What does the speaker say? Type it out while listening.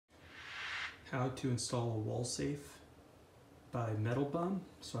How to install a wall safe by Metal Bum.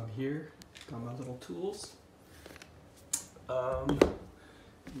 So I'm here, got my little tools.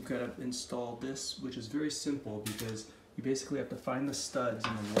 You've got to install this, which is very simple because you basically have to find the studs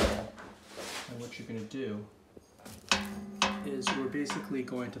in the wall. And what you're going to do is we're basically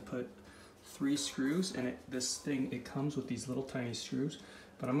going to put 3 screws, and it comes with these little tiny screws,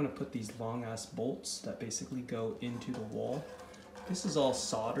 but I'm going to put these long ass bolts that basically go into the wall. This is all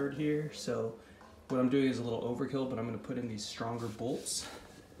soldered here, so what I'm doing is a little overkill, but I'm going to put in these stronger bolts.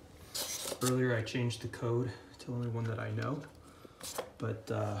 Earlier I changed the code to the only one that I know, but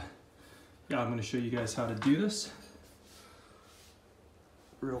yeah, I'm going to show you guys how to do this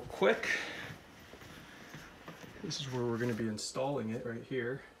real quick. This is where we're going to be installing it, right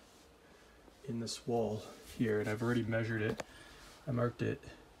here in this wall here, and I've already measured it. I marked it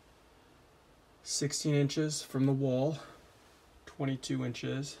 16 inches from the wall, 22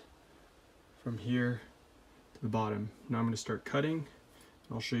 inches from here to the bottom. Now I'm going to start cutting, and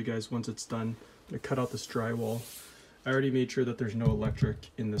I'll show you guys once it's done. I'm going to cut out this drywall. I already made sure that there's no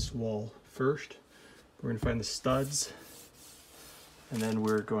electric in this wall first. We're going to find the studs, and then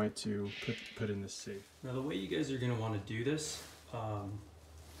we're going to put in this safe. Now the way you guys are going to want to do this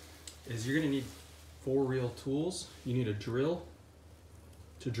is you're going to need 4 real tools. You need a drill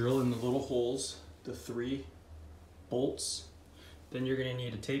to drill in the little holes, the 3 bolts. Then you're going to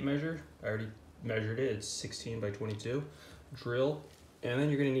need a tape measure. I already measured it, it's 16 by 22. Drill, and then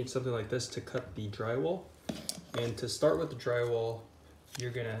you're going to need something like this to cut the drywall. And to start with the drywall,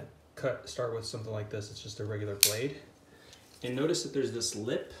 you're going to start with something like this. It's just a regular blade. And notice that there's this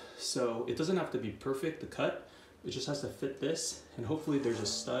lip, so it doesn't have to be perfect, the cut. It just has to fit this, and hopefully there's a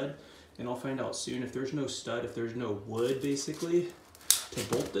stud. And I'll find out soon. If there's no stud, if there's no wood basically to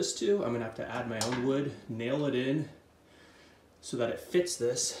bolt this to, I'm gonna have to add my own wood, nail it in so that it fits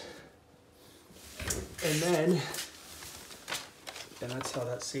this. And that's how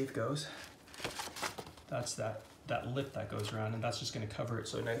that safe goes. That's that lip that goes around, and that's just gonna cover it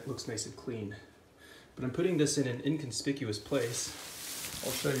so it looks nice and clean. But I'm putting this in an inconspicuous place.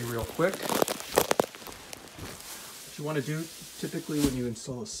 I'll show you real quick. What you wanna do typically when you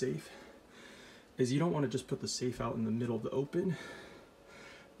install a safe is you don't wanna just put the safe out in the middle of the open.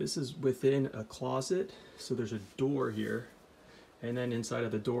 This is within a closet, so there's a door here, and then inside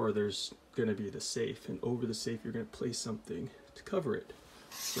of the door there's gonna be the safe, and over the safe you're gonna place something to cover it.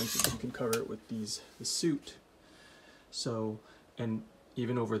 For instance, you can cover it with the suit. So, and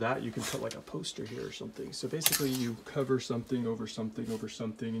even over that you can put like a poster here or something. So basically you cover something over something over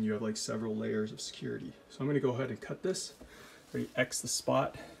something, and you have like several layers of security. So I'm gonna go ahead and cut this. I already X the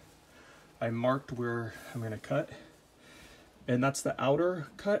spot. I marked where I'm gonna cut, and that's the outer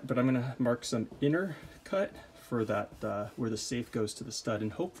cut, but I'm gonna mark some inner cut for that where the safe goes to the stud,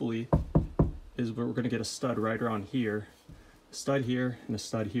 and hopefully is where we're gonna get a stud right around here, a stud here and a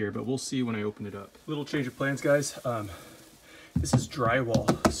stud here, but we'll see when I open it up. Little change of plans, guys. This is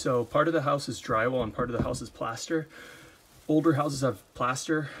drywall, so part of the house is drywall and part of the house is plaster. Older houses have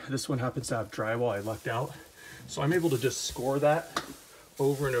plaster. This one happens to have drywall. I lucked out, so I'm able to just score that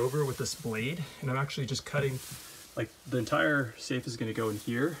over and over with this blade, and I'm actually just cutting, like the entire safe is going to go in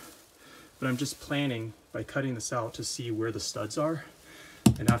here, but I'm just planning by cutting this out to see where the studs are,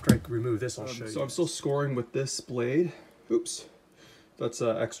 and after I remove this I'll show you. So I'm still scoring with this blade. Oops, that's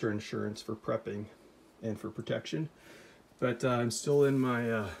extra insurance for prepping and for protection, but I'm still in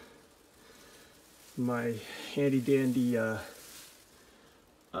my my handy dandy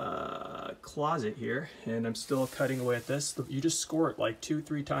closet here, and I'm still cutting away at this. You just score it like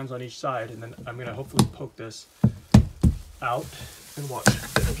 2-3 times on each side, and then I'm gonna hopefully poke this out, and watch,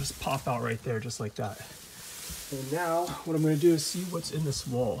 it'll just pop out right there just like that. And now what I'm gonna do is see what's in this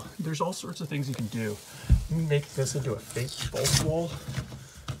wall. There's all sorts of things you can do. You can make this into a fake bulk wall.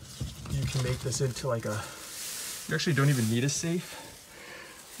 You can make this into like a, you actually don't even need a safe.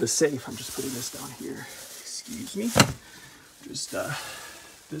 The safe, I'm just putting this down here, excuse me. Just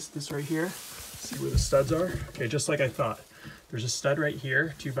this right here, see where the studs are? Okay, just like I thought. There's a stud right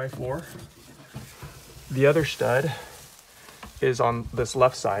here, 2x4. The other stud is on this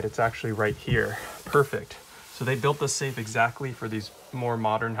left side. It's actually right here, perfect. So they built this safe exactly for these more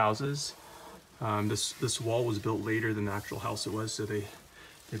modern houses. This wall was built later than the actual house it was, so they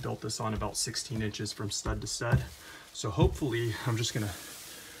built this on about 16 inches from stud to stud. So hopefully, I'm just gonna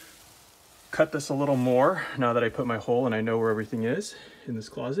cut this a little more now that I put my hole and I know where everything is in this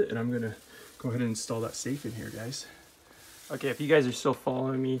closet, and I'm gonna go ahead and install that safe in here, guys. Okay, if you guys are still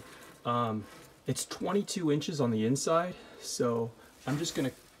following me, it's 22 inches on the inside, so I'm just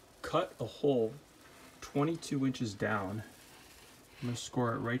gonna cut a hole 22 inches down I'm gonna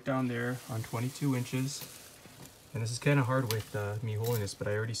score it right down there on 22 inches. And this is kind of hard with me holding this, but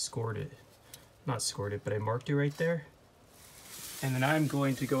I already scored it. Not scored it, but I marked it right there. And then I'm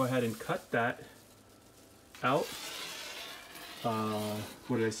going to go ahead and cut that out.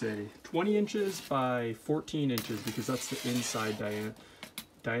 What did I say? 20 inches by 14 inches, because that's the inside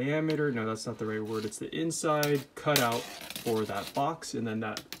diameter. No, that's not the right word. It's the inside cutout for that box, and then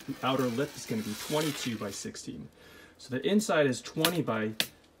that outer lip is going to be 22 by 16. So the inside is 20 by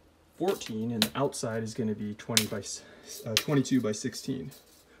 14, and the outside is going to be 22 by 16.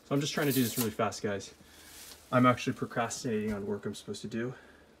 So I'm just trying to do this really fast, guys. I'm actually procrastinating on work I'm supposed to do,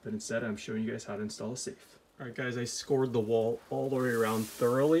 but instead I'm showing you guys how to install a safe. All right, guys, I scored the wall all the way around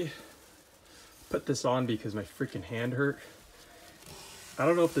thoroughly. Put this on because my freaking hand hurt. I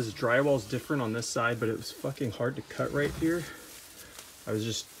don't know if this drywall is different on this side, but it was fucking hard to cut right here. I was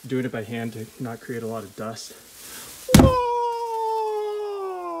just doing it by hand to not create a lot of dust.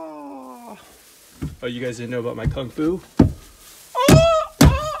 Oh, you guys didn't know about my kung fu?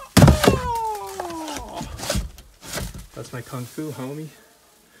 That's my kung fu, homie.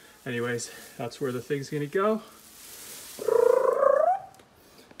 Anyways, that's where the thing's gonna go.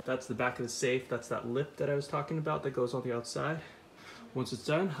 That's the back of the safe. That's that lip that I was talking about that goes on the outside. Once it's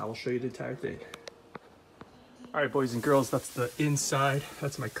done, I will show you the entire thing. All right, boys and girls, that's the inside.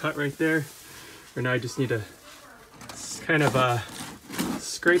 That's my cut right there. And now I just need to kind of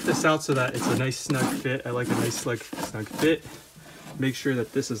scrape this out so that it's a nice snug fit. I like a nice snug fit. Make sure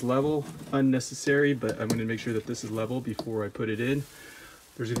that this is level. Unnecessary, but I'm gonna make sure that this is level before I put it in.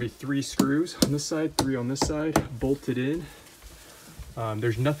 There's gonna be 3 screws on this side, 3 on this side, bolted in.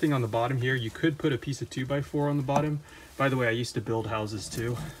 There's nothing on the bottom here. You could put a piece of 2x4 on the bottom. By the way, I used to build houses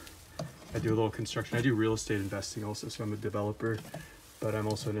too. I do a little construction. I do real estate investing also, so I'm a developer, but I'm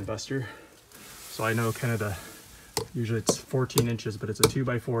also an investor. So I know kind of the, usually it's 14 inches, but it's a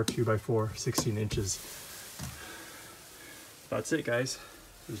 2x4, 2x4, 16 inches. That's it, guys.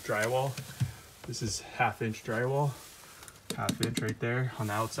 This is drywall. This is 1/2 inch drywall. 1/2 inch right there. On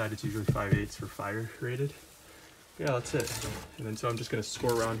the outside, it's usually 5/8 for fire rated. Yeah, that's it. And then so I'm just gonna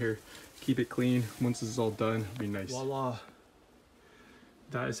score around here, keep it clean. Once this is all done, it'll be nice. Voila.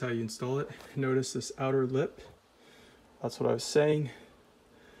 That is how you install it. Notice this outer lip. That's what I was saying.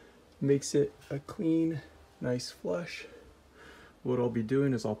 Makes it a clean, nice flush. What I'll be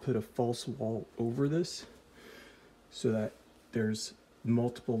doing is I'll put a false wall over this so that there's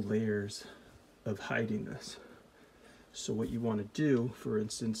multiple layers of hiding this. So what you want to do, for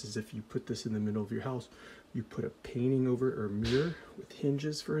instance, is if you put this in the middle of your house, you put a painting over it or a mirror with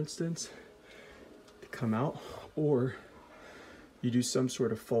hinges, for instance, to come out, or you do some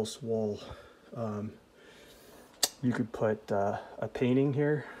sort of false wall. You could put a painting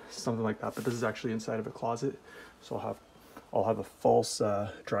here, something like that, but this is actually inside of a closet. So I'll have a false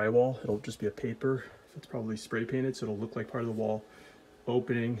drywall. It'll just be a paper. It's probably spray painted, so it'll look like part of the wall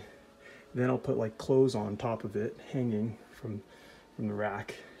opening. Then I'll put like clothes on top of it, hanging from the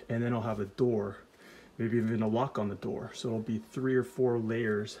rack. And then I'll have a door, maybe even a lock on the door. So it'll be 3 or 4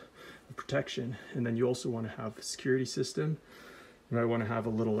 layers of protection. And then you also want to have a security system. You might want to have a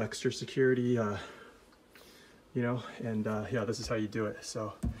little extra security, you know, and yeah, this is how you do it.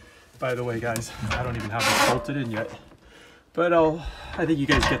 So, by the way, guys, I don't even have this bolted in yet, but I think you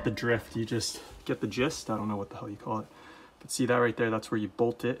guys get the drift. You just get the gist. I don't know what the hell you call it. But see that right there, that's where you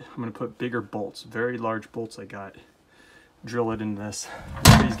bolt it. I'm gonna put bigger bolts, very large bolts I got. Drill it into this.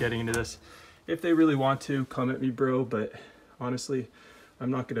 Nobody's getting into this. If they really want to, come at me, bro, but honestly, I'm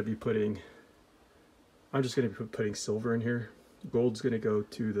not gonna be putting, I'm just gonna be putting silver in here. Gold's gonna go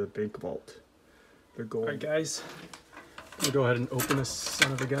to the bank vault. They're gold. All right, guys, I'm gonna go ahead and open this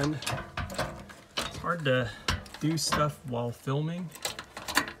son of a gun. It's hard to do stuff while filming.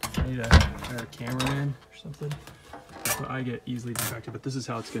 I need a cameraman or something. So I get easily distracted, but this is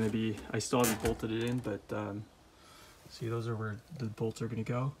how it's going to be. I still haven't bolted it in, but see, those are where the bolts are going to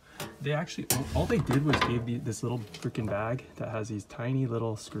go. They actually, all they did was gave me this little freaking bag that has these tiny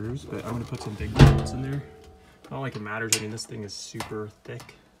little screws, but I'm going to put some big bolts in there. Not like it matters. I mean, this thing is super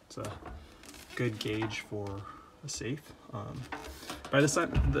thick. It's a good gauge for a safe. By the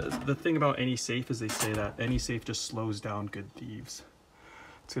time, the thing about any safe is they say that any safe just slows down good thieves.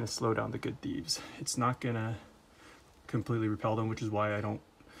 It's going to slow down the good thieves. It's not going to completely repel them, which is why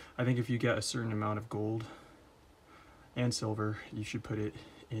I think if you get a certain amount of gold and silver, you should put it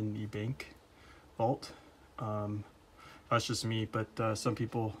in the bank vault. That's just me, but some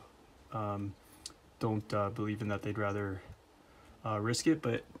people don't believe in that. They'd rather risk it,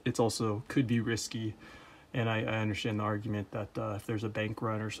 but it's also could be risky, and I understand the argument that if there's a bank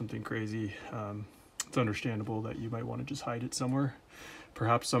run or something crazy, it's understandable that you might want to just hide it somewhere.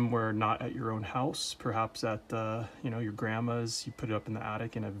 Perhaps somewhere not at your own house, perhaps at you know, your grandma's. You put it up in the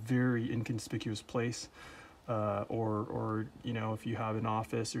attic in a very inconspicuous place, or you know, if you have an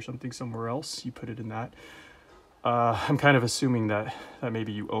office or something somewhere else, you put it in that. I'm kind of assuming that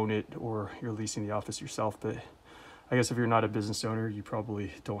maybe you own it or you're leasing the office yourself, but I guess if you're not a business owner, you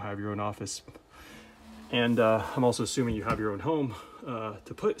probably don't have your own office. And I'm also assuming you have your own home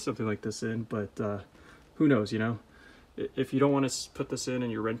to put something like this in, but who knows, you know? If you don't want to put this in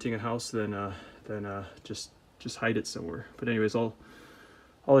and you're renting a house, then just hide it somewhere. But anyways, I'll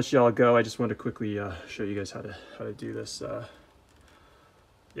let y'all go. I just wanted to quickly show you guys how to do this.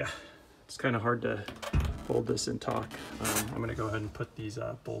 Yeah, it's kind of hard to hold this and talk. I'm gonna go ahead and put these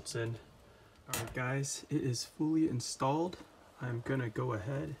bolts in. All right, guys, it is fully installed. I'm gonna go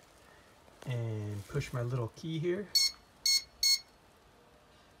ahead and push my little key here.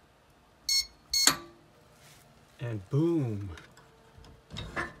 And boom,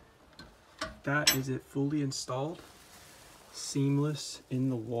 that is it, fully installed, seamless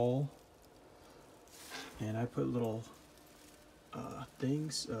in the wall. And I put little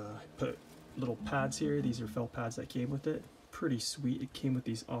things, put little pads here. These are felt pads that came with it. Pretty sweet. It came with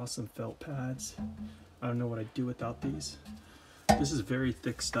these awesome felt pads. I don't know what I'd do without these. This is very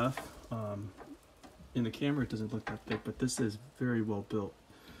thick stuff. In the camera it doesn't look that thick, but this is very well built.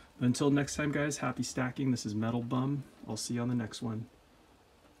 Until next time, guys, happy stacking. This is Metal Bum. I'll see you on the next one.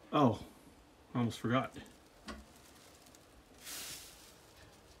 Oh, I almost forgot.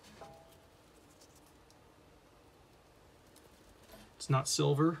 It's not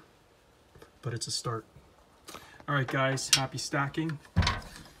silver, but it's a start. All right, guys, happy stacking.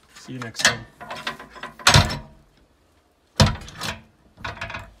 See you next time.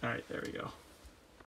 All right, there we go.